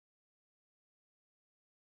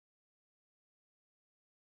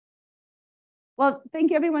Well, thank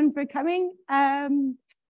you everyone for coming.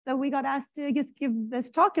 So we got asked to give this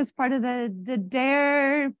talk as part of the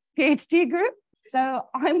DARE PhD group. So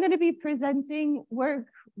I'm going to be presenting work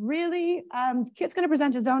really, Kit's going to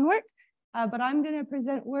present his own work, but I'm going to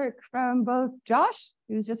present work from both Josh,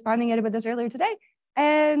 who was just finding out about this earlier today,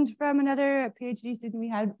 and from another PhD student we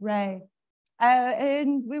had, Ray.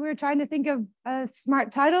 And we were trying to think of a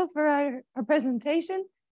smart title for our presentation.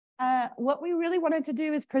 What we really wanted to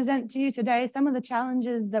do is present to you today some of the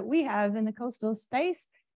challenges that we have in the coastal space.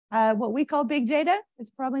 What we call big data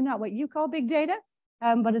is probably not what you call big data,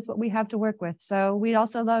 but it's what we have to work with. So we'd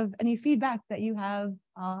also love any feedback that you have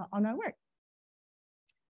on our work.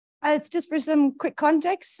 It's just for some quick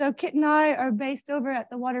context. So Kit and I are based over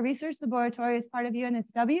at the Water Research Laboratory as part of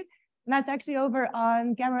UNSW, and that's actually over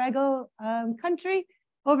on Gamarego country,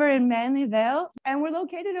 over in Manly Vale. And we're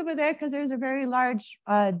located over there because there's a very large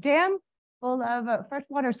dam full of a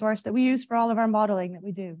freshwater source that we use for all of our modeling that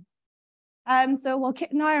we do. So while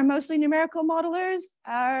Kit and I are mostly numerical modelers,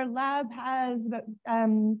 our lab has about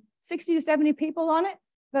 60 to 70 people on it,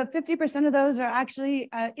 but 50% of those are actually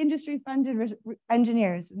industry-funded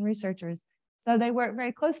engineers and researchers. So they work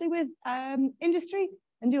very closely with industry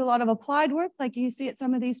and do a lot of applied work, like you see at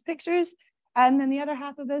some of these pictures. And then the other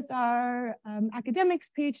half of us are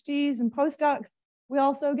academics, PhDs, and postdocs. We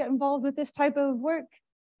also get involved with this type of work.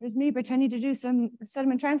 There's me pretending to do some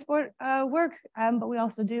sediment transport work, but we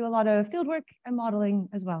also do a lot of field work and modeling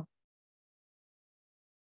as well.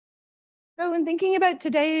 So when thinking about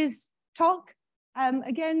today's talk,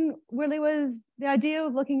 again, really was the idea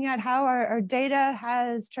of looking at how our data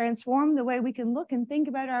has transformed the way we can look and think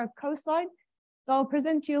about our coastline. So I'll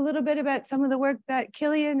present to you a little bit about some of the work that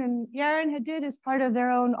Killian and Yaron had did as part of their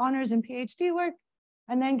own honors and PhD work,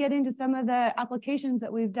 and then get into some of the applications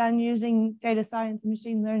that we've done using data science and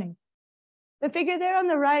machine learning. The figure there on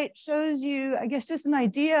the right shows you, I guess, just an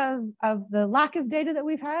idea of the lack of data that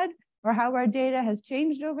we've had or how our data has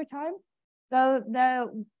changed over time. So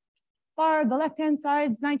the left-hand side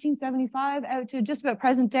is 1975 out to just about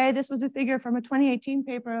present day. This was a figure from a 2018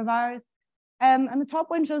 paper of ours. And the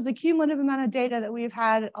top one shows the cumulative amount of data that we've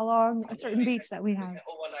had along a certain beach that we have.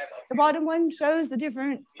 The bottom one shows the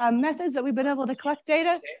different methods that we've been able to collect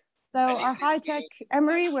data. So our high-tech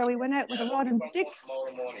emery, where we went out with a rod and stick,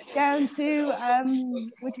 down to,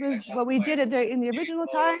 which was what we did in the original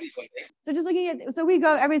time. So just looking at, so we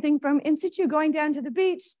go everything from in situ going down to the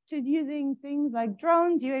beach to using things like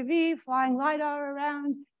drones, UAV, flying LiDAR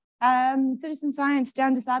around, citizen science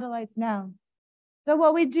down to satellites now. So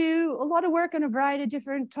while we do a lot of work on a variety of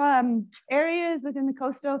different areas within the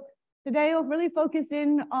coastal, today we'll really focus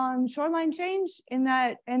in on shoreline change and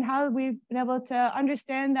how we've been able to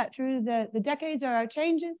understand that through the decades of our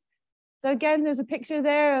changes. So again, there's a picture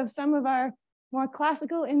there of some of our more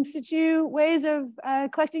classical in situ ways of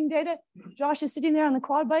collecting data. Josh is sitting there on the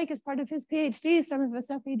quad bike as part of his PhD, some of the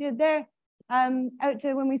stuff he did there. Out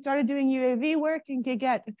to when we started doing UAV work and could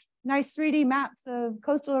get nice 3D maps of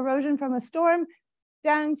coastal erosion from a storm,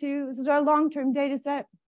 down to, this is our long-term data set.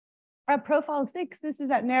 Our profile 6, this is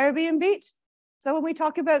at Narrabeen Beach. So when we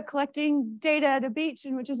talk about collecting data at a beach,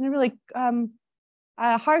 and which is in a really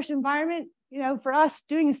harsh environment, you know, for us,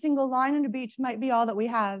 doing a single line on a beach might be all that we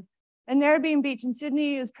have. And Narrabeen Beach in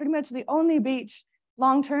Sydney is pretty much the only beach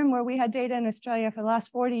long-term where we had data in Australia for the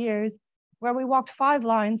last 40 years, where we walked 5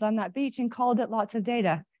 lines on that beach and called it lots of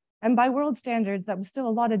data. And by world standards, that was still a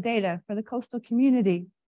lot of data for the coastal community.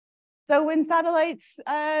 So when satellites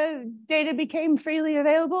data became freely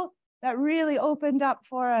available, that really opened up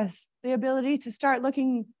for us the ability to start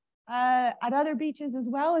looking at other beaches as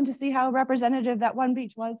well and to see how representative that one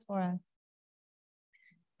beach was for us.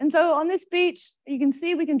 And so on this beach, you can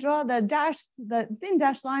see we can draw the thin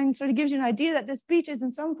dashed line sort of gives you an idea that this beach is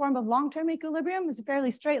in some form of long-term equilibrium. There's a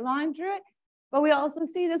fairly straight line through it, but we also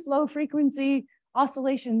see this low frequency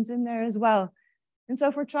oscillations in there as well. And so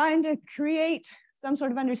if we're trying to create some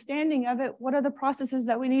sort of understanding of it, what are the processes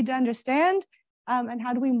that we need to understand, and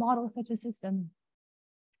how do we model such a system?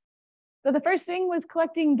 So the first thing was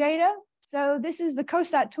collecting data. So this is the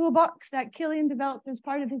COSAT toolbox that Killian developed as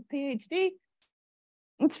part of his PhD.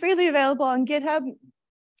 It's freely available on GitHub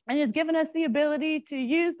and has given us the ability to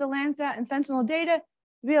use the Landsat and Sentinel data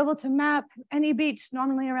to be able to map any beach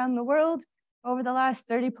nominally around the world over the last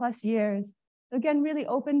 30+ years. So again, really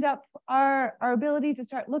opened up our ability to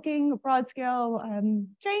start looking at broad scale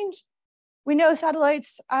change. We know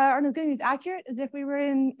satellites aren't as good as accurate as if we were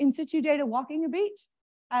in situ data walking a beach.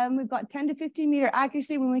 We've got 10 to 15 meter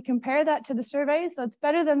accuracy when we compare that to the surveys. So it's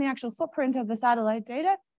better than the actual footprint of the satellite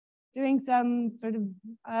data. Doing some little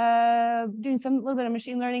bit of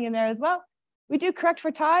machine learning in there as well. We do correct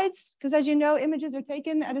for tides, because as you know, images are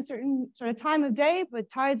taken at a certain sort of time of day, but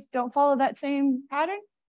tides don't follow that same pattern.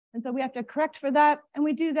 And so we have to correct for that. And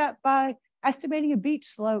we do that by estimating a beach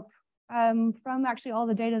slope from actually all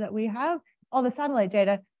the data that we have, all the satellite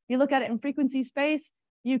data. You look at it in frequency space,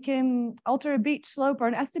 you can alter a beach slope or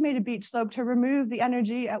an estimated beach slope to remove the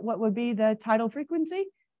energy at what would be the tidal frequency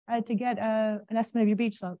to get an estimate of your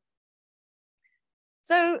beach slope.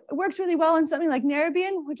 So it works really well in something like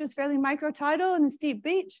Narrabeen, which is fairly microtidal and a steep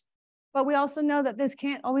beach. But we also know that this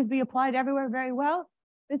can't always be applied everywhere very well.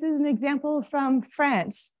 This is an example from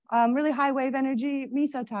France, really high wave energy,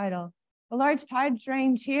 mesotidal. A large tide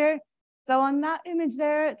range here. So on that image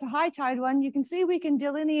there, it's a high tide one. You can see we can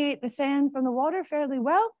delineate the sand from the water fairly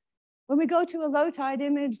well. When we go to a low tide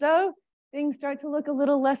image though, things start to look a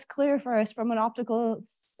little less clear for us from an optical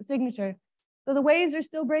signature. So the waves are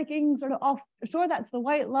still breaking sort of off shore, that's the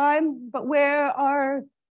white line, but where our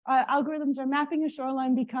algorithms are mapping a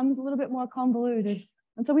shoreline becomes a little bit more convoluted.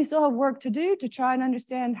 And so we still have work to do to try and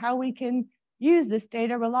understand how we can use this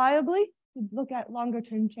data reliably to look at longer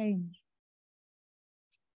term change.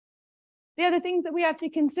 The other things that we have to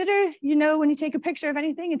consider, you know, when you take a picture of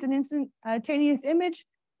anything, it's an instantaneous image.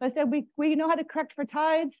 So I said we know how to correct for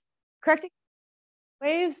tides. Correcting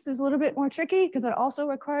waves is a little bit more tricky because it also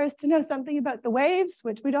requires to know something about the waves,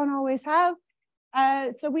 which we don't always have.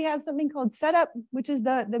 So we have something called setup, which is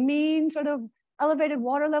the mean sort of elevated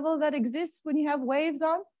water level that exists when you have waves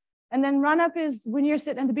on. And then run up is when you're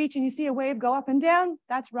sitting at the beach and you see a wave go up and down,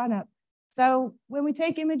 that's run up. So when we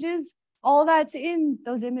take images, all that's in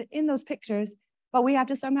those pictures, but we have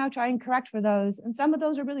to somehow try and correct for those. And some of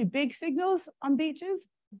those are really big signals on beaches,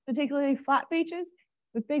 particularly flat beaches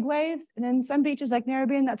with big waves. And then some beaches like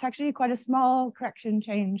Narrabeen, that's actually quite a small correction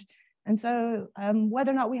change. And so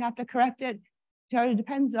whether or not we have to correct it totally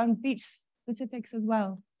depends on beach specifics as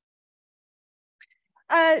well.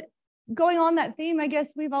 Going on that theme, I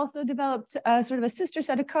guess we've also developed sort of a sister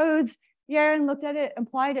set of codes here and looked at it,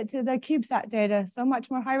 applied it to the CubeSat data. So much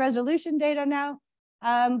more high resolution data now,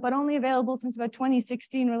 but only available since about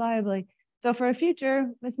 2016 reliably. So for a future,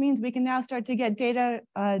 this means we can now start to get data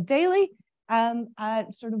daily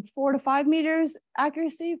at sort of 4 to 5 meters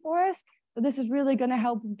accuracy for us. So this is really going to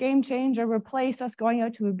help game change or replace us going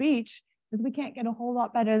out to a beach, because we can't get a whole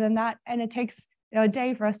lot better than that. And it takes a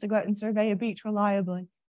day for us to go out and survey a beach reliably.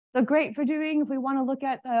 So great for doing if we want to look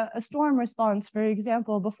at a storm response, for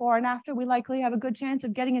example, before and after. We likely have a good chance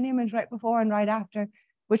of getting an image right before and right after,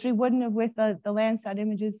 which we wouldn't have with the Landsat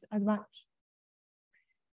images as much.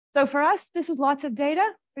 So for us, this is lots of data.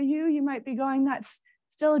 For you, you might be going, that's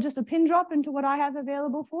still just a pin drop into what I have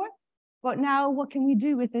available for. But now what can we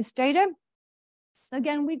do with this data? So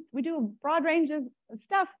again, we do a broad range of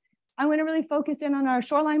stuff. I'm going to really focus in on our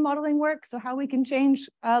shoreline modeling work, so how we can change,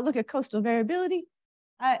 look at coastal variability,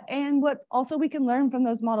 and what also we can learn from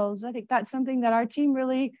those models. I think that's something that our team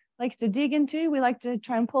really likes to dig into. We like to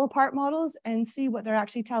try and pull apart models and see what they're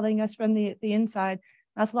actually telling us from the inside.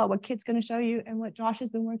 That's a lot what Kit's going to show you and what Josh has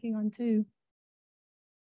been working on too.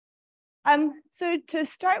 So to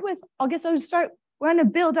start with, I'll start, we're going to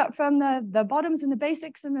build up from the bottoms and the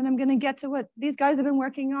basics, and then I'm going to get to what these guys have been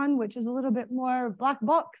working on, which is a little bit more black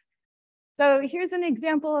box. So here's an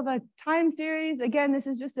example of a time series. Again, this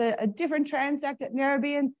is just a different transect at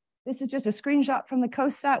Narrabeen. This is just a screenshot from the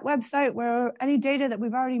CoastSat website where any data that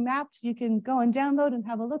we've already mapped, you can go and download and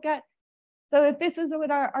have a look at. So if this is what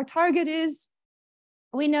our target is,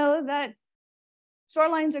 we know that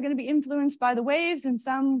shorelines are going to be influenced by the waves in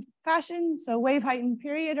some fashion. So wave height and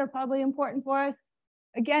period are probably important for us.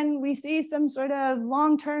 Again, we see some sort of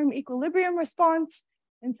long-term equilibrium response.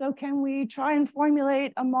 And so can we try and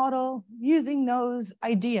formulate a model using those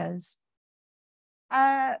ideas?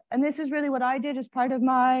 And this is really what I did as part of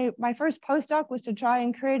my first postdoc, was to try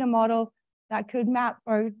and create a model that could map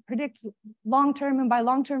or predict long-term. And by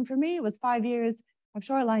long-term for me, it was 5 years of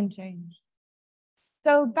shoreline change.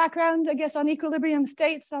 So background, I guess, on equilibrium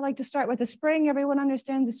states, I like to start with a spring. Everyone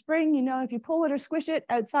understands a spring. You know, if you pull it or squish it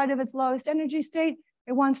outside of its lowest energy state,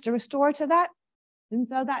 it wants to restore to that. And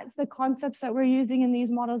so that's the concepts that we're using in these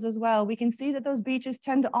models as well. We can see that those beaches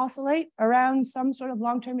tend to oscillate around some sort of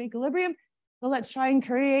long-term equilibrium. So let's try and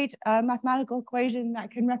create a mathematical equation that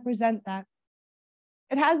can represent that.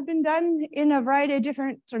 It has been done in a variety of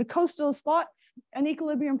different sort of coastal spots. An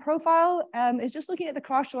equilibrium profile is just looking at the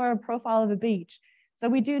cross-shore profile of a beach. So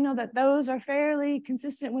we do know that those are fairly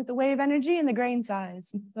consistent with the wave energy and the grain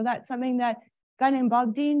size. So that's something that a guy named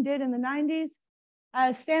Bob Dean did in the 90s.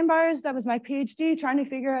 Sandbars, that was my PhD, trying to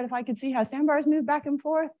figure out if I could see how sandbars move back and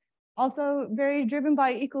forth. Also very driven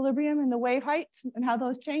by equilibrium and the wave heights and how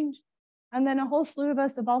those change. And then a whole slew of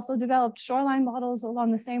us have also developed shoreline models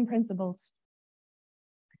along the same principles.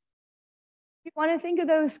 If you want to think of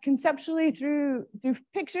those conceptually through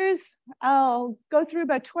pictures, I'll go through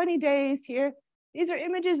about 20 days here. These are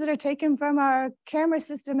images that are taken from our camera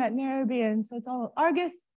system at Narrabeen. So it's all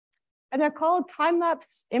Argus, and they're called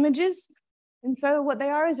time-lapse images. And so what they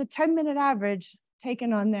are is a 10-minute average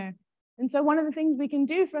taken on there. And so one of the things we can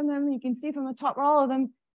do from them, you can see from the top row of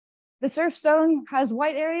them, the surf zone has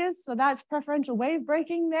white areas, so that's preferential wave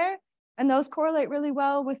breaking there. And those correlate really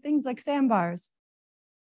well with things like sandbars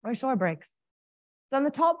or shore breaks. So on the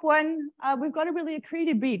top one, we've got a really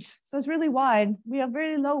accreted beach. So it's really wide. We have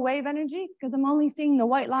very low wave energy because I'm only seeing the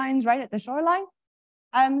white lines right at the shoreline.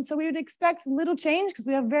 So we would expect little change because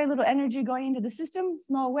we have very little energy going into the system,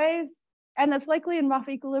 small waves, and that's likely in rough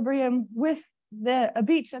equilibrium with a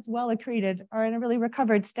beach that's well accreted or in a really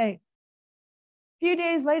recovered state. A few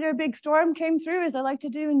days later, a big storm came through, as I like to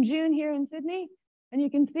do in June here in Sydney. And you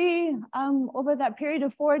can see over that period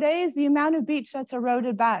of 4 days, the amount of beach that's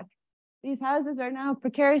eroded back. These houses are now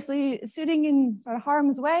precariously sitting in sort of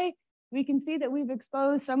harm's way. We can see that we've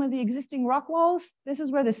exposed some of the existing rock walls. This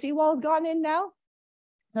is where the seawall's gone in now.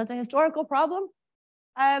 So it's a historical problem.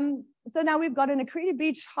 So now we've got an accreted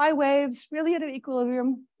beach, high waves, really out of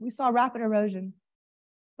equilibrium. We saw rapid erosion.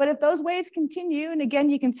 But if those waves continue, and again,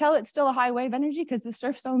 you can tell it's still a high wave energy because the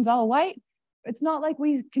surf zone's all white, it's not like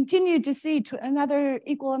we continue to see another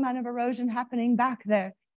equal amount of erosion happening back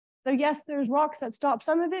there. So yes, there's rocks that stop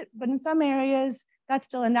some of it, but in some areas, that's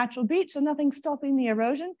still a natural beach, so nothing's stopping the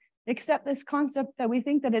erosion, except this concept that we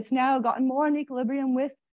think that it's now gotten more in equilibrium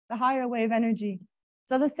with the higher wave energy.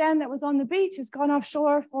 So the sand that was on the beach has gone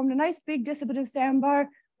offshore, formed a nice big dissipative sandbar,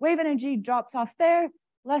 wave energy drops off there,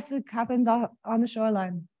 less happens on the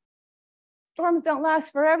shoreline. Storms don't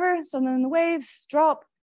last forever, so then the waves drop,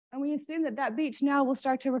 and we assume that that beach now will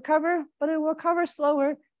start to recover, but it will recover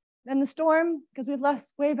slower than the storm because we have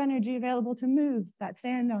less wave energy available to move that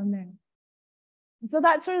sand on there. And so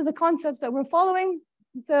that's sort of the concepts that we're following.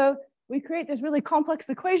 And so we create this really complex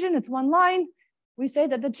equation. It's one line. We say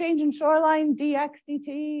that the change in shoreline, dx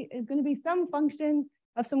dt, is going to be some function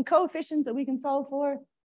of some coefficients that we can solve for.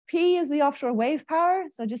 P is the offshore wave power.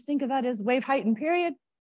 So just think of that as wave height and period.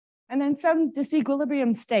 And then some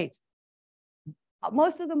disequilibrium state.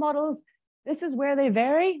 Most of the models, this is where they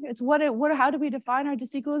vary. It's how do we define our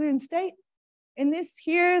disequilibrium state? In this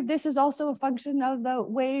here, this is also a function of the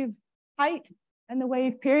wave height and the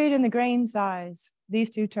wave period and the grain size, these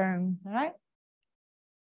two terms, all right?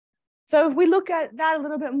 So if we look at that a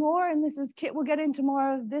little bit more, and this is Kit will get into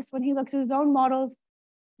more of this when he looks at his own models,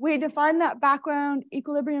 we define that background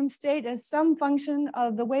equilibrium state as some function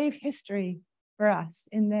of the wave history for us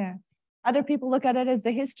in there. Other people look at it as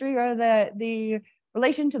the history or the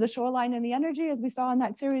relation to the shoreline and the energy, as we saw in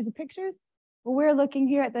that series of pictures. But we're looking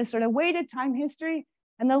here at this sort of weighted time history,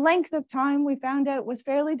 and the length of time we found out was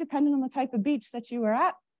fairly dependent on the type of beach that you were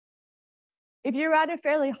at. If you're at a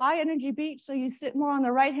fairly high energy beach, so you sit more on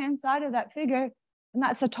the right-hand side of that figure, and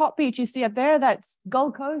that's the top beach you see up there, that's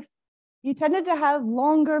Gold Coast, you tended to have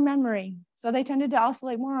longer memory. So they tended to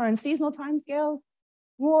oscillate more on seasonal timescales,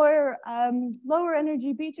 more lower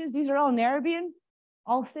energy beaches. These are all Narrabeen,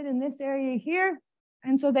 all sit in this area here.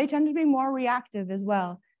 And so they tend to be more reactive as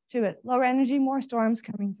well to it. Lower energy, more storms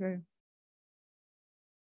coming through.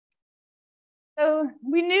 So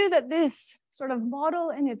we knew that this sort of model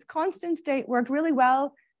in its constant state worked really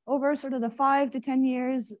well over sort of the 5 to 10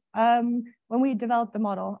 years when we developed the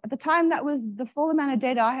model. At the time, that was the full amount of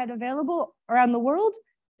data I had available around the world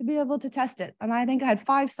to be able to test it. And I think I had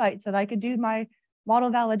 5 sites that I could do my model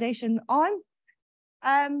validation on.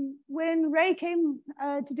 When Ray came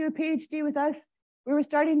to do a PhD with us, we were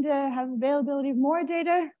starting to have availability of more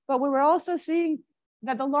data, but we were also seeing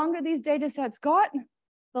that the longer these data sets got,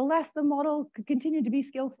 the less the model could continue to be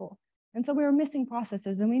skillful. And so we were missing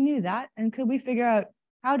processes, and we knew that. And could we figure out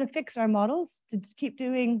how to fix our models to keep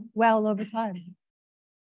doing well over time?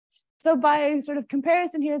 So by sort of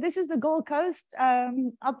comparison here, this is the Gold Coast,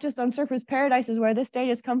 up just on Surfers Paradise is where this data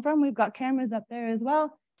has come from. We've got cameras up there as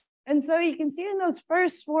well. And so you can see in those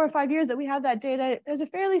first 4 or 5 years that we have that data, there's a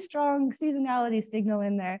fairly strong seasonality signal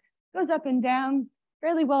in there. It goes up and down,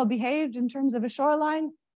 fairly well behaved in terms of a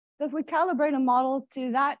shoreline. So if we calibrate a model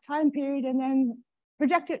to that time period and then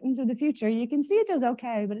project it into the future, you can see it does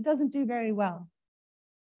okay, but it doesn't do very well.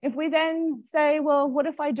 If we then say, well, what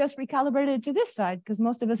if I just recalibrated it to this side? Because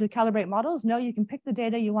most of us who calibrate models know you can pick the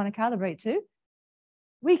data you want to calibrate to.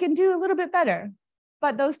 We can do a little bit better,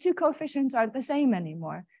 but those two coefficients aren't the same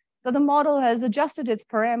anymore. So the model has adjusted its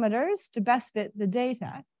parameters to best fit the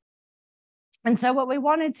data. And so what we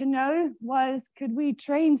wanted to know was, could we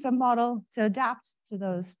train some model to adapt to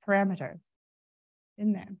those parameters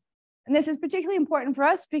in there? And this is particularly important for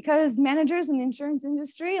us because managers in the insurance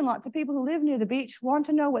industry and lots of people who live near the beach want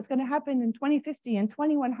to know what's going to happen in 2050 and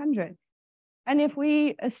 2100. And if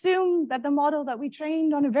we assume that the model that we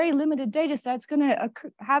trained on a very limited data set is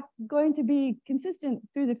going to be consistent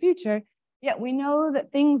through the future, yet we know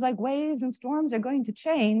that things like waves and storms are going to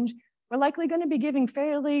change, we're likely going to be giving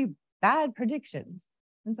fairly bad predictions.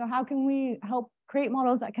 And so how can we help create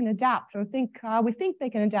models that can adapt, or we think they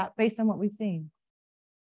can adapt based on what we've seen?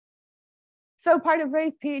 So part of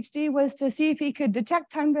Ray's PhD was to see if he could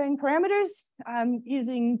detect time-varying parameters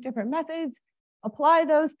using different methods, apply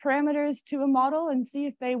those parameters to a model and see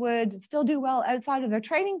if they would still do well outside of their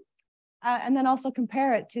training, and then also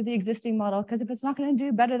compare it to the existing model. Because if it's not going to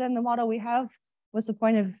do better than the model we have, what's the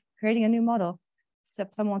point of creating a new model?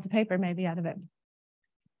 Except someone wants a paper maybe out of it.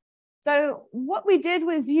 So what we did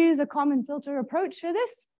was use a common filter approach for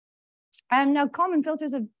this. And now common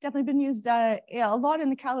filters have definitely been used a lot in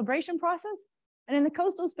the calibration process. And in the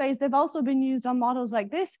coastal space, they've also been used on models like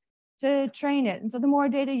this to train it. And so the more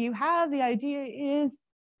data you have, the idea is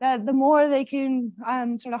that the more they can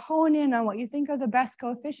sort of hone in on what you think are the best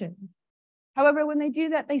coefficients. However, when they do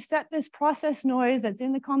that, they set this process noise that's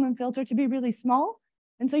in the common filter to be really small.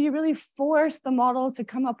 And so you really force the model to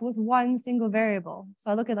come up with one single variable.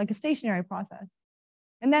 So I look at like a stationary process.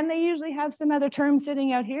 And then they usually have some other term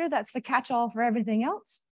sitting out here that's the catch-all for everything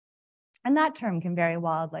else. And that term can vary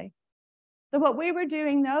wildly. So what we were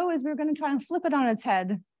doing, though, is we were going to try and flip it on its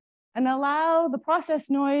head and allow the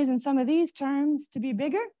process noise in some of these terms to be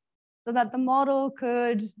bigger so that the model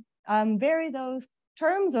could vary those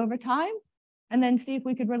terms over time and then see if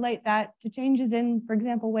we could relate that to changes in, for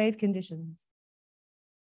example, wave conditions.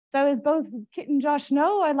 So as both Kit and Josh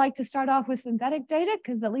know, I'd like to start off with synthetic data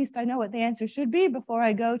because at least I know what the answer should be before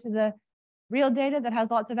I go to the real data that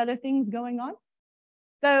has lots of other things going on.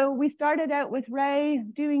 So we started out with Ray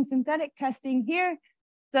doing synthetic testing here.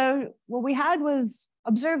 So what we had was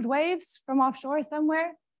observed waves from offshore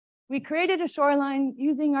somewhere. We created a shoreline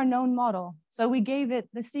using our known model. So we gave it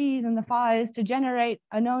the C's and the Phi's to generate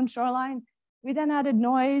a known shoreline. We then added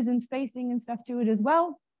noise and spacing and stuff to it as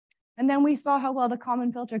well. And then we saw how well the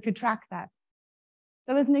common filter could track that.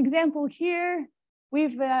 So as an example here,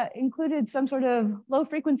 we've included some sort of low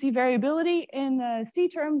frequency variability in the C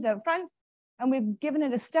terms out front, and we've given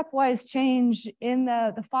it a stepwise change in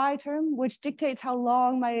the phi term, which dictates how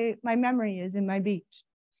long my memory is in my beach.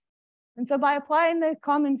 And so by applying the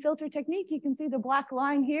common filter technique, you can see the black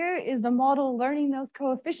line here is the model learning those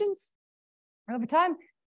coefficients over time.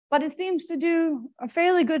 But it seems to do a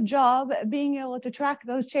fairly good job at being able to track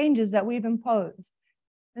those changes that we've imposed.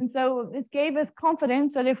 And so this gave us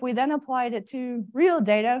confidence that if we then applied it to real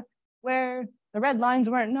data where the red lines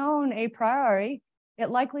weren't known a priori, it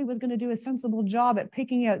likely was going to do a sensible job at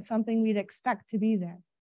picking out something we'd expect to be there.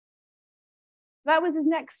 That was his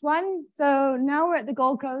next one. So now we're at the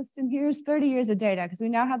Gold Coast, and here's 30 years of data because we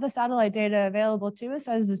now have the satellite data available to us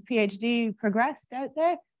as his PhD progressed out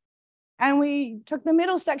there. And we took the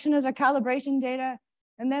middle section as our calibration data,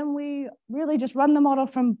 and then we really just run the model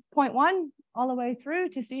from point 1 all the way through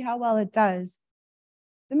to see how well it does.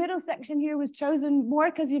 The middle section here was chosen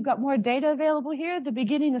more because you've got more data available here. At the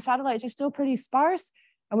beginning, the satellites are still pretty sparse,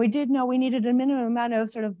 and we did know we needed a minimum amount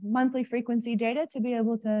of sort of monthly frequency data to be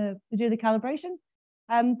able to do the calibration,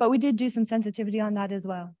 but we did do some sensitivity on that as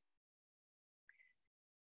well.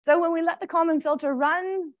 So when we let the common filter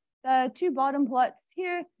run, the two bottom plots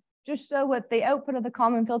here just show what the output of the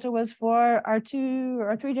common filter was for our 2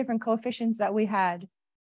 or 3 different coefficients that we had.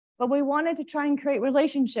 But we wanted to try and create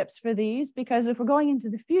relationships for these because if we're going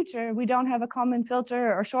into the future, we don't have a common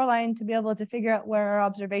filter or shoreline to be able to figure out where our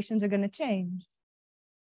observations are going to change.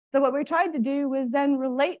 So what we tried to do was then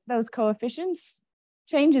relate those coefficients,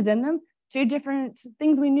 changes in them, to different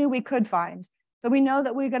things we knew we could find. So we know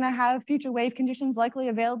that we're going to have future wave conditions likely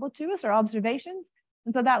available to us or observations.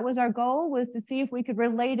 And so that was our goal, was to see if we could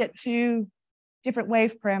relate it to different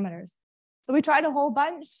wave parameters. So we tried a whole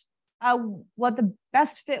bunch. What the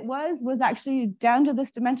best fit was actually down to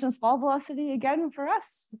this dimensionless fall velocity again for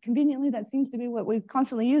us. Conveniently, that seems to be what we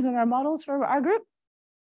constantly use in our models for our group.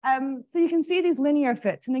 So you can see these linear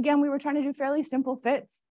fits. And again, we were trying to do fairly simple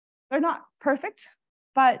fits. They're not perfect,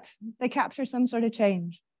 but they capture some sort of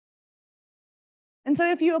change. And so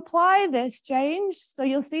if you apply this change, so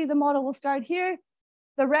you'll see the model will start here.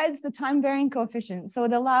 The red's the time varying coefficient. So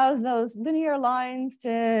it allows those linear lines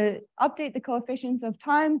to update the coefficients of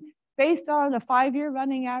time based on a 5-year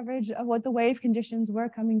running average of what the wave conditions were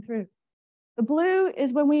coming through. The blue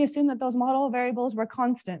is when we assume that those model variables were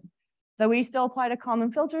constant. So we still applied a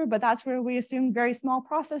common filter, but that's where we assumed very small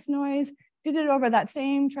process noise, did it over that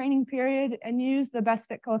same training period, and used the best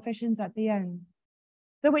fit coefficients at the end.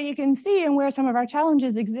 So what you can see and where some of our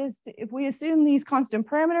challenges exist, if we assume these constant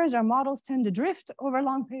parameters, our models tend to drift over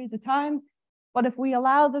long periods of time. But if we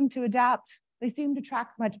allow them to adapt, they seem to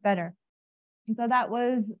track much better. And so that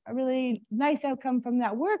was a really nice outcome from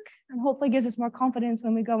that work, and hopefully gives us more confidence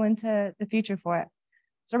when we go into the future for it.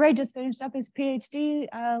 So Ray just finished up his PhD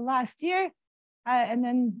last year, and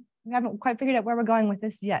then we haven't quite figured out where we're going with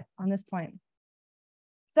this yet on this point.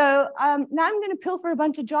 So now I'm going to pilfer a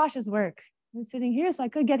bunch of Josh's work. He's sitting here, so I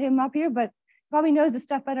could get him up here, but he probably knows the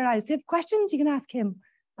stuff better than I do. So if you have questions, you can ask him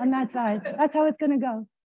on that side. That's how it's going to go,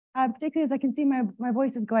 particularly as I can see my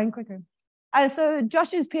voice is going quicker. So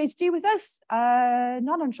Josh's PhD with us,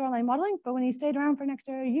 not on shoreline modeling, but when he stayed around for an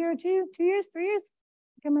extra year or two, 2 years, 3 years,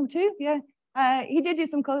 I can't remember, 2, yeah. He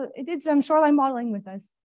did some shoreline modeling with us.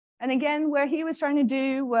 And again, where he was trying to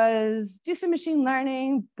do was do some machine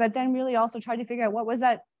learning, but then really also try to figure out what was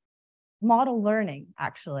that model learning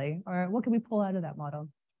actually, or what can we pull out of that model?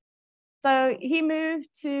 So he moved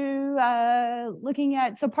to looking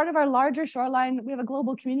at, so part of our larger shoreline, we have a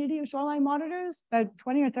global community of shoreline monitors, about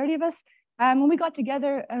 20 or 30 of us. When we got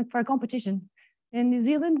together for a competition in New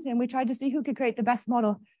Zealand, and we tried to see who could create the best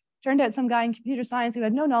model. Turned out some guy in computer science who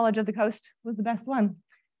had no knowledge of the coast was the best one.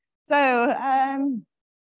 So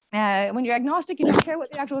when you're agnostic, you don't care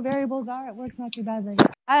what the actual variables are, it works not too badly.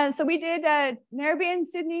 So we did Narrabeen,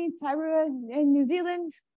 Sydney, Tairua in New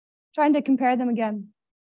Zealand, trying to compare them again.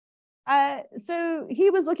 So he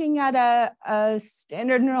was looking at a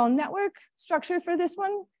standard neural network structure for this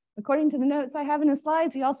one. According to the notes I have in his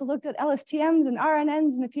slides, he also looked at LSTMs and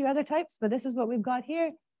RNNs and a few other types, but this is what we've got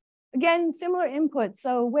here. Again, similar inputs.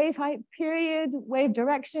 So wave height, period, wave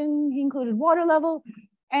direction. He included water level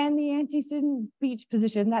and the antecedent beach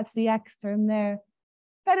position. That's the X term there.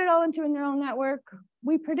 Fed it all into a neural network.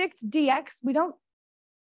 We predict DX.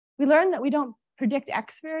 We learned that we don't predict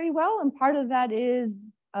X very well. And part of that is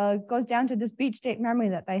goes down to this beach state memory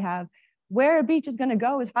that they have. Where a beach is going to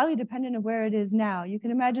go is highly dependent on where it is now. You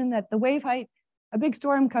can imagine that the wave height, a big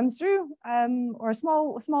storm comes through, or a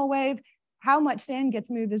small wave, how much sand gets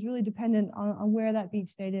moved is really dependent on where that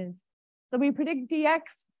beach state is. So we predict DX,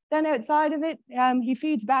 then outside of it, he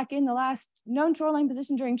feeds back in the last known shoreline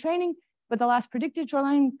position during training, but the last predicted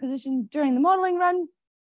shoreline position during the modeling run,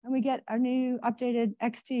 and we get our new updated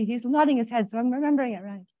XT. He's nodding his head, so I'm remembering it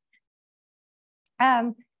right.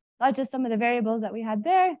 That's just some of the variables that we had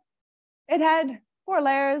there. It had 4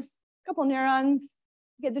 layers, a couple neurons,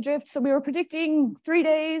 get the drift. So we were predicting 3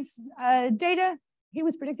 days data. He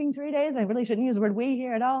was predicting 3 days. I really shouldn't use the word we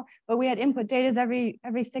here at all, but we had input data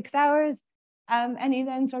every 6 hours. And he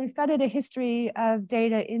then sort of fed it a history of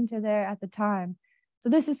data into there at the time. So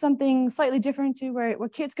this is something slightly different to where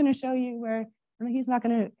Kit's going to show you where he's not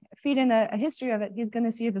going to feed in a history of it. He's going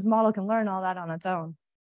to see if his model can learn all that on its own.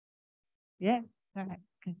 Yeah, all right.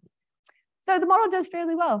 Okay. So the model does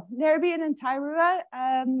fairly well. Narrabeen and Tairua,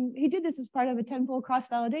 he did this as part of a temporal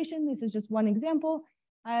cross-validation. This is just one example.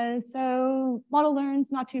 So model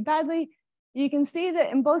learns not too badly. You can see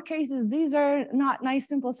that in both cases, these are not nice,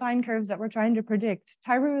 simple sine curves that we're trying to predict.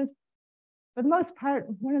 Tairua is, for the most part,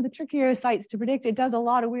 one of the trickier sites to predict. It does a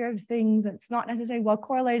lot of weird things. It's not necessarily well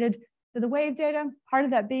correlated to the wave data. Part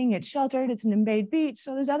of that being it's sheltered, it's an embayed beach.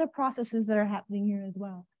 So there's other processes that are happening here as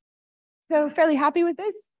well. So fairly happy with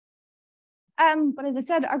this. But as I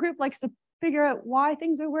said, our group likes to figure out why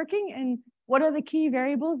things are working and what are the key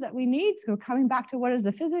variables that we need. So coming back to what is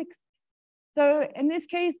the physics. So in this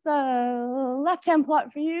case, the left-hand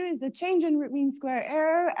plot for you is the change in root mean square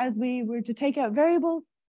error as we were to take out variables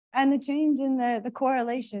and the change in the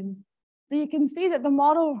correlation. So you can see that the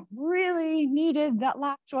model really needed that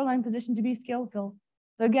last shoreline position to be skillful.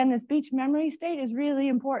 So again, this beach memory state is really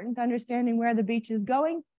important to understanding where the beach is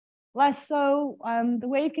going. Less so the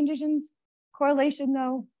wave conditions. Correlation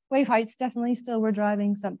though, wave heights definitely still were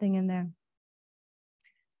driving something in there.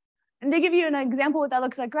 And to give you an example what that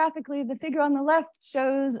looks like graphically, the figure on the left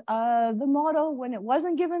shows the model when it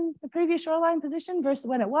wasn't given the previous shoreline position versus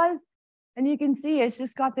when it was. And you can see it's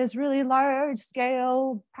just got this really large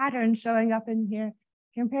scale pattern showing up in here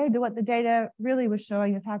compared to what the data really was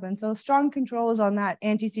showing has happened. So strong controls on that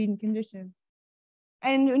antecedent condition.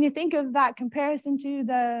 And when you think of that comparison to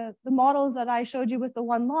the models that I showed you with the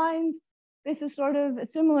 1 lines, this is sort of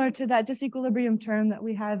similar to that disequilibrium term that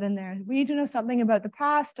we have in there. We need to know something about the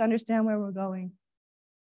past to understand where we're going.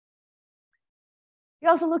 We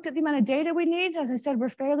also looked at the amount of data we need. As I said, we're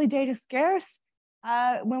fairly data scarce.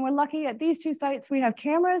 When we're lucky at these 2 sites, we have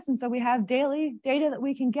cameras, and so we have daily data that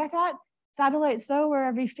we can get at. Satellites, though, were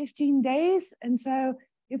every 15 days. And so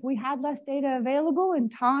if we had less data available in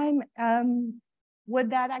time,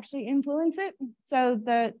 would that actually influence it? So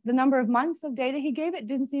the number of months of data he gave it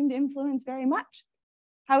didn't seem to influence very much.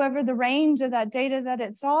 However, the range of that data that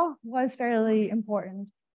it saw was fairly important.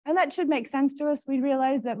 And that should make sense to us. We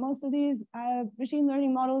realize that most of these machine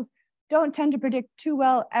learning models don't tend to predict too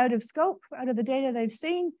well out of scope, out of the data they've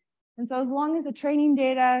seen. And so as long as the training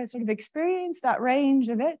data sort of experienced that range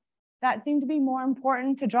of it, that seemed to be more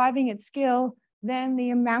important to driving its skill than the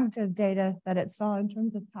amount of data that it saw in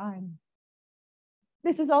terms of time.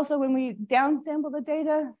 This is also when we downsample the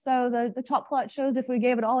data. So the top plot shows if we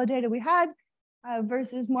gave it all the data we had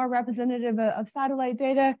versus more representative of satellite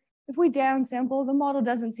data. If we downsample, the model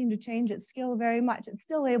doesn't seem to change its skill very much. It's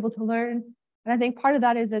still able to learn. And I think part of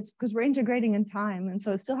that is it's because we're integrating in time. And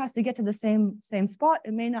so it still has to get to the same spot.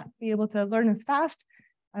 It may not be able to learn as fast,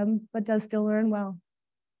 but does still learn well.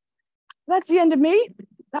 That's the end of me.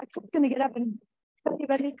 That's going to get up and tell you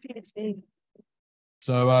about his PhD.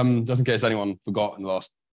 So just in case anyone forgot in the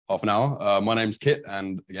last half an hour, my name's Kit,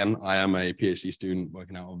 and again, I am a PhD student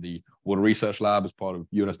working out of the Water Research Lab as part of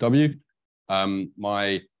UNSW.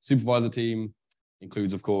 My supervisor team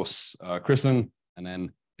includes, of course, Kristen, and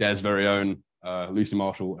then Des' very own Lucy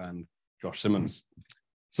Marshall and Josh Simmons.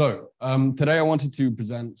 So today I wanted to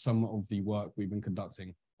present some of the work we've been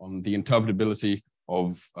conducting on the interpretability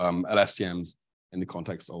of LSTMs in the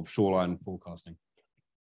context of shoreline forecasting.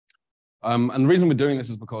 And the reason we're doing this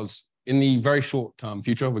is because in the very short-term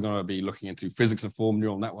future, we're going to be looking into physics-informed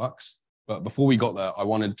neural networks. But before we got there, I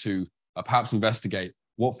wanted to perhaps investigate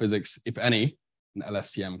what physics, if any, an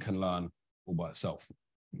LSTM can learn all by itself.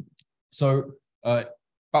 So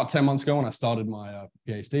about 10 months ago, when I started my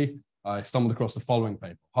PhD, I stumbled across the following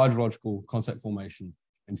paper, Hydrological Concept Formation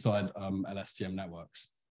inside LSTM networks.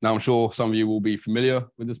 Now, I'm sure some of you will be familiar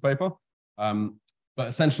with this paper, but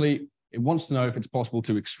essentially, it wants to know if it's possible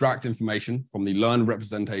to extract information from the learned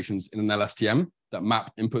representations in an LSTM that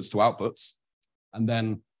map inputs to outputs, and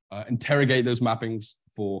then interrogate those mappings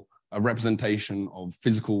for a representation of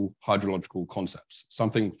physical hydrological concepts,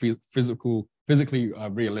 something physically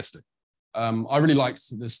realistic. I really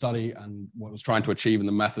liked this study and what it was trying to achieve and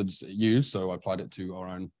the methods it used, so I applied it to our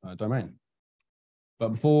own domain. But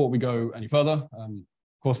before we go any further,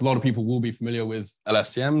 of course, a lot of people will be familiar with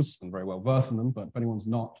LSTMs and very well versed in them, but if anyone's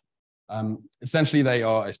not, essentially they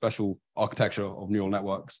are a special architecture of neural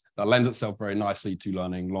networks that lends itself very nicely to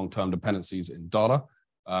learning long-term dependencies in data,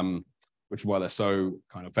 which is why they're so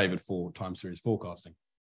kind of favored for time series forecasting.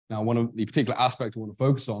 Now, one of the particular aspects I want to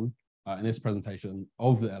focus on in this presentation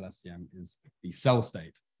of the LSTM is the cell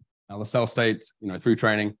state. Now, the cell state, through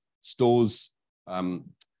training, stores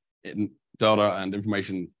data and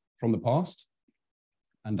information from the past,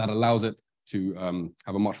 and that allows it to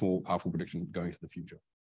have a much more powerful prediction going into the future.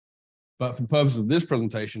 But for the purpose of this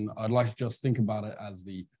presentation, I'd like to just think about it as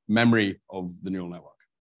the memory of the neural network.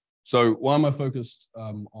 So why am I focused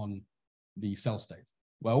on the cell state?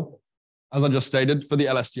 Well, as I just stated, for the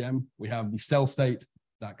LSTM, we have the cell state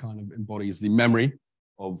that kind of embodies the memory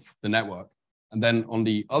of the network. And then on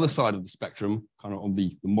the other side of the spectrum, kind of on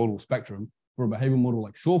the model spectrum, for a behavior model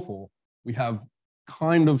like Shore4, we have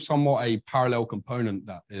kind of somewhat a parallel component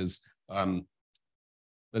that is kind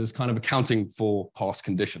of accounting for past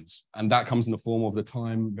conditions. And that comes in the form of the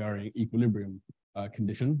time varying equilibrium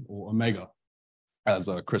condition, or omega, as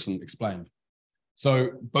Kristen explained.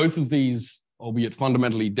 So both of these, albeit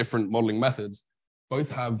fundamentally different modeling methods,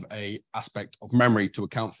 both have an aspect of memory to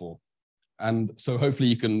account for. And so hopefully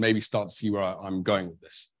you can maybe start to see where I'm going with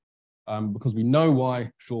this. Because we know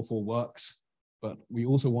why Shore4 works, but we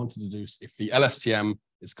also wanted to do if the LSTM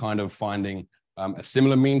is kind of finding a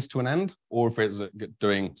similar means to an end, or if it's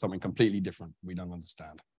doing something completely different we don't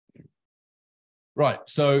understand. Right,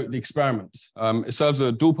 so the experiment. It serves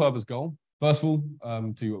a dual purpose goal. First of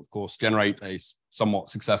all, to, of course, generate a somewhat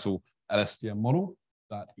successful LSTM model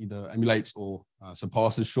that either emulates or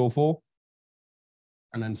surpasses Shore4.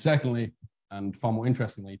 And then secondly, and far more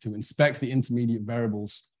interestingly, to inspect the intermediate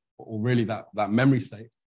variables, or really that memory state,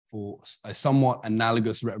 for a somewhat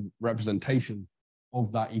analogous representation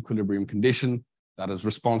of that equilibrium condition that is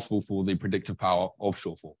responsible for the predictive power of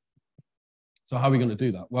Shore4. So how are we going to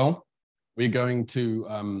do that? Well, we're going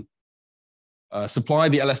to supply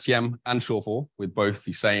the LSTM and Shore4 with both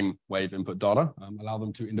the same wave input data, allow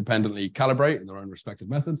them to independently calibrate in their own respective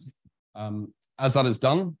methods. As that is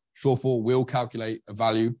done, Shore4 will calculate a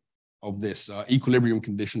value of this equilibrium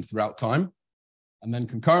condition throughout time. And then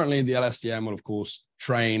concurrently, the LSTM will, of course,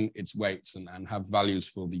 train its weights and have values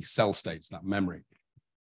for the cell states, that memory.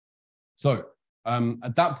 So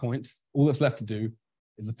at that point, all that's left to do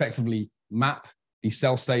is effectively map the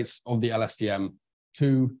cell states of the LSTM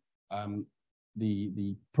to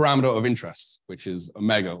the parameter of interest, which is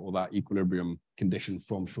omega, or that equilibrium condition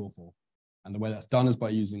from shortfall. And the way that's done is by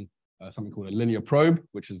using something called a linear probe,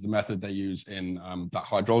 which is the method they use in that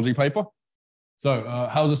hydrology paper. So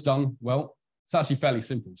how's this done? Well, it's actually fairly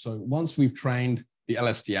simple. So once we've trained the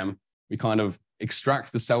LSTM, we kind of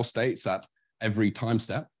extract the cell states at every time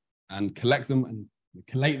step and collect them and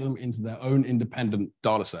collate them into their own independent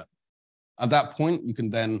data set. At that point, you can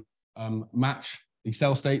then match the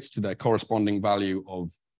cell states to their corresponding value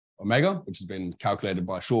of omega, which has been calculated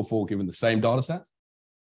by shortfall given the same data set.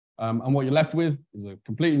 And what you're left with is a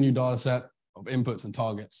completely new data set of inputs and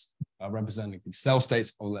targets representing the cell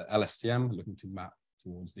states of the LSTM looking to map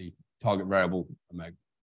towards the target variable omega.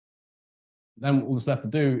 Then all that's left to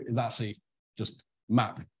do is actually just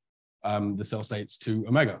map the cell states to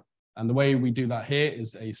omega. And the way we do that here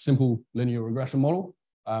is a simple linear regression model,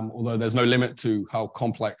 although there's no limit to how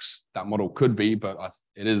complex that model could be, but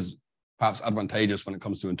it is perhaps advantageous when it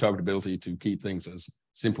comes to interpretability to keep things as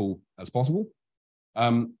simple as possible.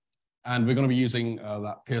 And we're going to be using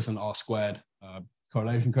that Pearson R-squared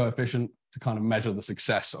correlation coefficient to kind of measure the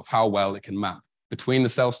success of how well it can map between the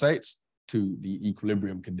cell states to the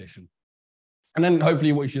equilibrium condition. And then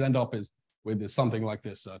hopefully what you should end up with something like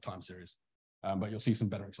this time series. But you'll see some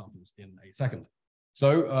better examples in a second.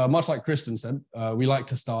 So much like Kristen said, we like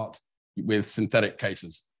to start with synthetic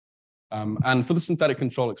cases. And for the synthetic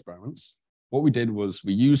control experiments, what we did was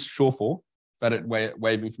we used shortfall, fed it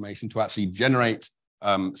wave information to actually generate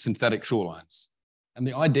synthetic shorelines. And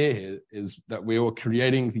the idea here is that we were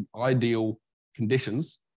creating the ideal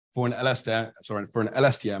conditions for an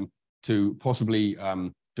LSTM to possibly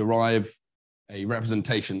derive a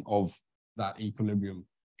representation of that equilibrium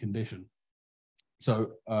condition.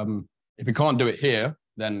 So if we can't do it here,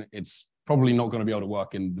 then it's probably not going to be able to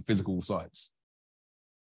work in the physical sites.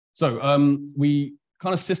 So we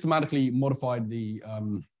kind of systematically modified the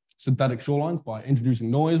synthetic shorelines by introducing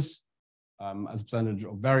noise as a percentage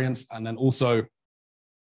of variance, and then also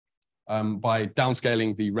by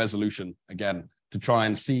downscaling the resolution again to try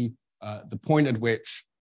and see the point at which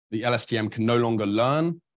the LSTM can no longer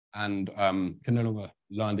learn and can no longer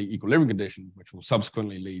learn the equilibrium condition, which will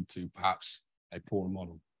subsequently lead to perhaps a poorer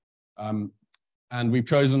model. And we've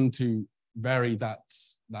chosen to vary that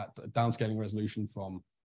downscaling resolution from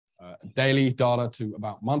daily data to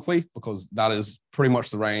about monthly, because that is pretty much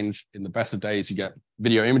the range. In the best of days, you get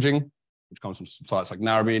video imaging, which comes from sites like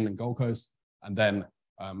Narrabeen and Gold Coast, and then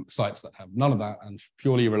sites that have none of that and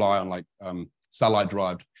purely rely on like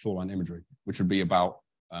satellite-derived shoreline imagery, which would be about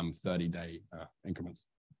 30-day increments.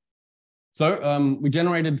 So we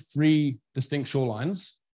generated 3 distinct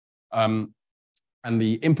shorelines, and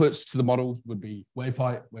the inputs to the model would be wave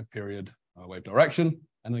height, wave period, wave direction,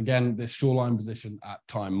 and again, this shoreline position at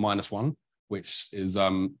time -1, which is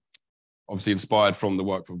obviously inspired from the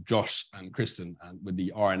work of Josh and Kristen and with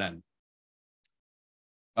the RNN.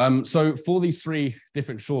 So for these 3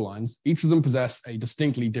 different shorelines, each of them possess a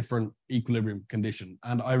distinctly different equilibrium condition.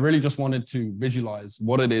 And I really just wanted to visualize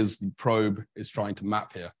what it is the probe is trying to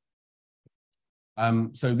map here.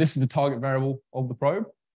 So this is the target variable of the probe.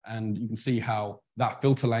 And you can see how that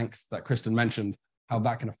filter length that Kristen mentioned, how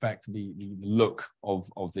that can affect the look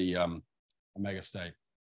of the omega state.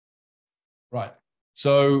 Right,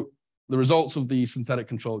 so the results of the synthetic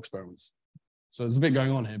control experiments. So there's a bit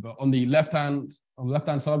going on here, but on the left-hand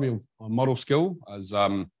side, we have a model skill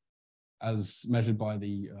as measured by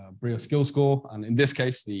the BRIA skill score. And in this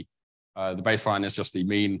case, the baseline is just the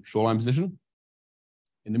mean shoreline position.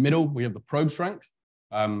 In the middle, we have the probe strength.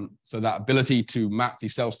 So that ability to map the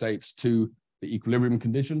cell states to the equilibrium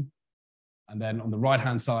condition. And then on the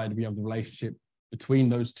right-hand side, we have the relationship between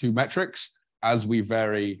those 2 metrics as we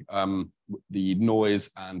vary the noise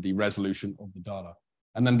and the resolution of the data.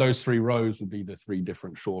 And then those 3 rows would be the 3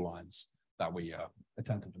 different shorelines that we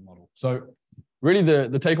attempted to model. So really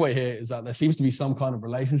the takeaway here is that there seems to be some kind of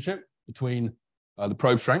relationship between the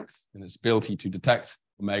probe strength and its ability to detect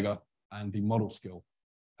omega and the model skill.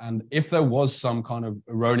 And if there was some kind of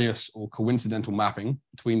erroneous or coincidental mapping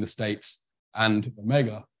between the states and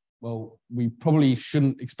omega, well, we probably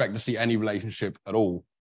shouldn't expect to see any relationship at all.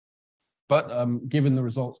 But given the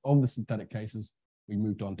results of the synthetic cases, we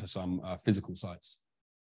moved on to some physical sites.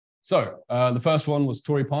 So the first one was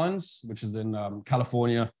Torrey Pines, which is in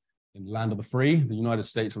California, in the land of the free, the United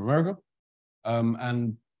States of America.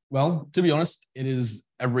 And well, to be honest, it is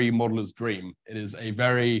every modeler's dream. It is a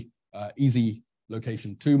very easy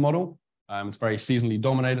location 2 model. It's very seasonally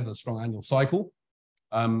dominated, a strong annual cycle.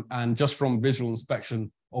 And just from visual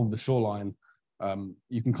inspection of the shoreline,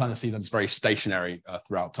 you can kind of see that it's very stationary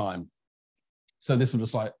throughout time. So this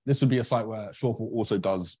would be a site where shortfall also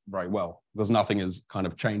does very well because nothing is kind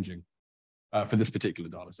of changing for this particular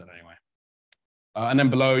data set anyway. And then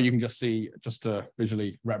below you can just see, just to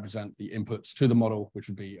visually represent the inputs to the model, which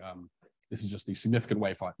would be, this is just the significant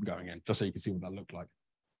wave height going in, just so you can see what that looked like.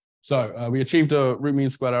 So we achieved a root mean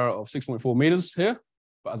squared error of 6.4 meters here,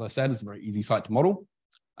 but as I said, it's a very easy site to model.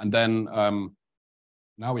 And then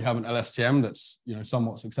now we have an LSTM that's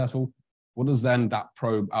somewhat successful. What does then that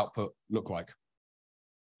probe output look like?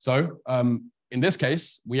 So in this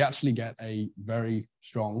case, we actually get a very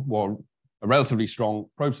strong, well, a relatively strong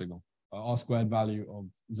probe signal, R squared value of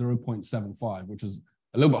 0.75, which is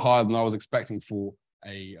a little bit higher than I was expecting for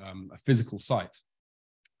a physical site.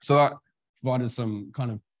 So that provided some kind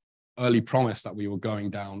of early promise that we were going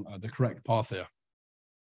down the correct path here.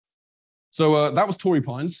 So that was Torrey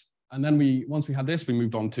Pines. And then once we had this, we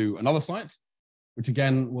moved on to another site, which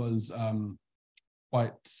again was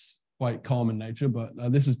quite calm in nature, but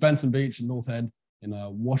this is Benson Beach in North Head in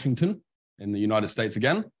Washington in the United States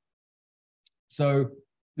again. So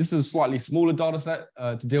this is a slightly smaller data set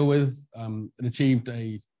to deal with. It achieved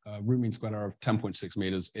a root mean squared error of 10.6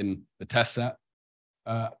 meters in the test set.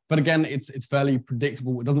 But again, it's fairly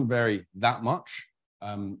predictable. It doesn't vary that much.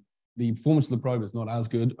 The performance of the probe is not as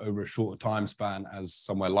good over a shorter time span as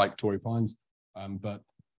somewhere like Torrey Pines, but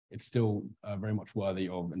it's still very much worthy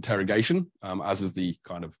of interrogation, as is the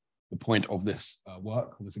point of this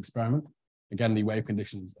work, of this experiment. Again, the wave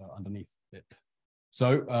conditions are underneath it.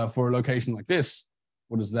 So for a location like this,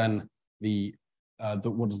 what does then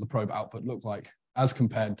what does the probe output look like as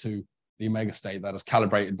compared to the omega state that is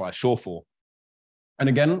calibrated by shortfall? And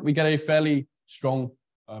again, we get a fairly strong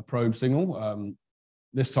probe signal,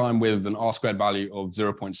 this time with an R squared value of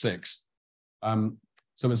 0.6.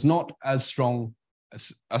 So it's not as strong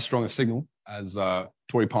a signal as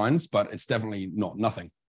Torrey Pines, but it's definitely not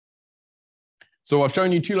nothing. So I've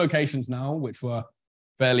shown you two locations now, which were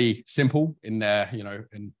fairly simple in their,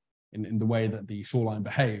 in the way that the shoreline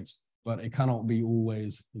behaves, but it cannot be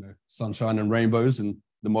always, sunshine and rainbows in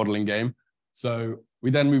the modeling game. So we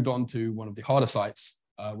then moved on to one of the harder sites,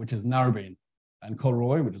 which is Narrabeen and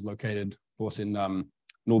Coleroy, which is located, of course, in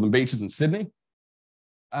Northern Beaches in Sydney.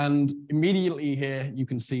 And immediately here, you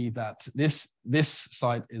can see that this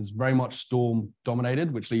site is very much storm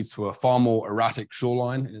dominated, which leads to a far more erratic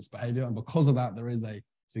shoreline in its behavior. And because of that, there is a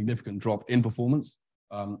significant drop in performance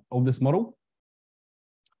of this model.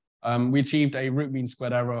 We achieved a root mean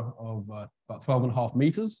squared error of about 12.5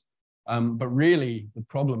 meters. But really, the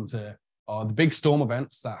problems here are the big storm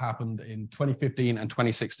events that happened in 2015 and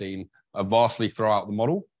 2016 vastly throughout the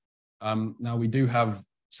model. Now, we do have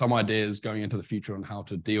some ideas going into the future on how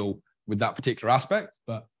to deal with that particular aspect,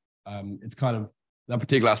 but it's that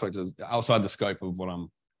particular aspect is outside the scope of what I'm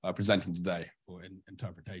presenting today for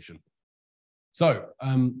interpretation. So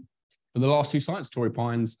for the last two sites, Torrey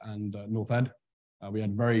Pines and North Head, we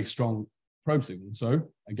had very strong probe signal. So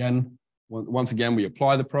again, once again, we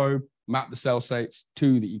apply the probe, map the cell states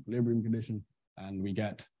to the equilibrium condition, and we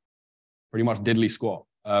get pretty much diddly squat.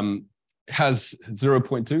 It has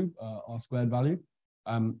 0.2 R squared value.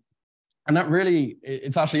 And that really,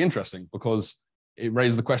 it's actually interesting because it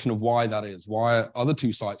raises the question of why that is. Why other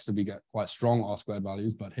two sites did we get quite strong R squared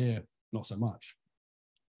values, but here, not so much.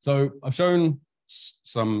 So I've shown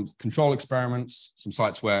some control experiments, some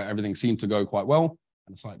sites where everything seemed to go quite well,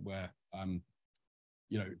 and a site where,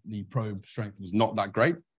 the probe strength was not that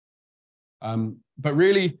great. But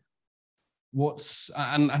really,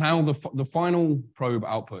 how the final probe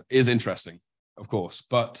output is interesting, of course,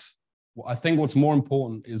 but I think what's more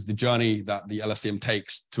important is the journey that the LSTM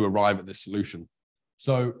takes to arrive at this solution.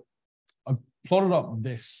 So I've plotted up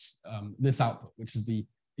this output, which is the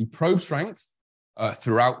probe strength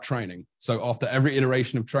throughout training. So after every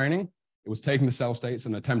iteration of training, it was taking the cell states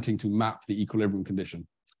and attempting to map the equilibrium condition.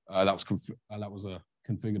 That was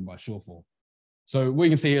configured by shortfall. So what you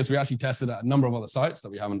can see here is we actually tested at a number of other sites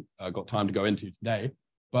that we haven't got time to go into today,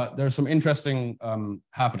 but there are some interesting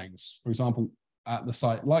happenings. For example, at the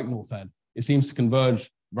site like North Head, it seems to converge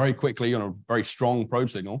very quickly on a very strong probe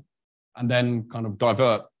signal and then kind of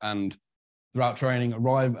divert and throughout training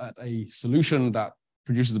arrive at a solution that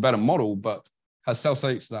produces a better model, but has cell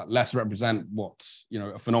states that less represent what,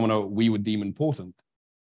 a phenomenon we would deem important.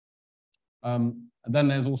 And then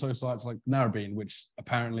there's also sites like Narrabeen, which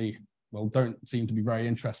apparently, don't seem to be very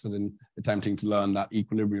interested in attempting to learn that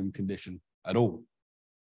equilibrium condition at all.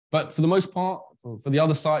 But for the most part, for the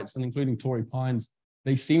other sites, and including Torrey Pines,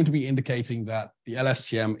 they seem to be indicating that the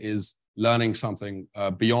LSTM is learning something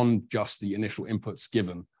beyond just the initial inputs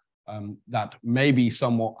given, that may be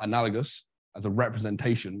somewhat analogous as a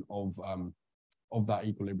representation of of that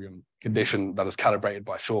equilibrium condition that is calibrated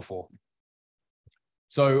by shorefall.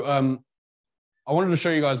 So I wanted to show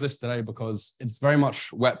you guys this today because it's very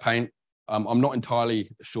much wet paint. I'm not entirely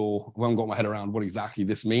sure, I haven't got my head around what exactly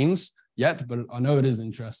this means yet, but I know it is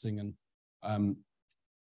interesting. And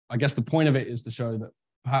I guess the point of it is to show that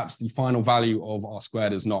perhaps the final value of R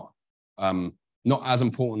squared is not as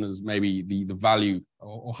important as maybe the value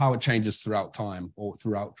or how it changes throughout time or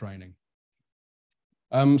throughout training.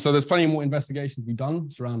 So there's plenty more investigation to be done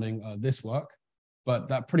surrounding this work, but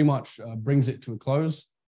that pretty much brings it to a close.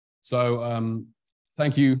 So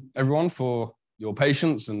thank you everyone for your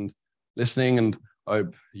patience and listening, and I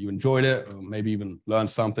hope you enjoyed it, or maybe even learned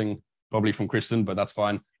something, probably from Kristen, but that's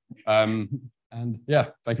fine. And yeah,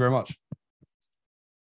 thank you very much.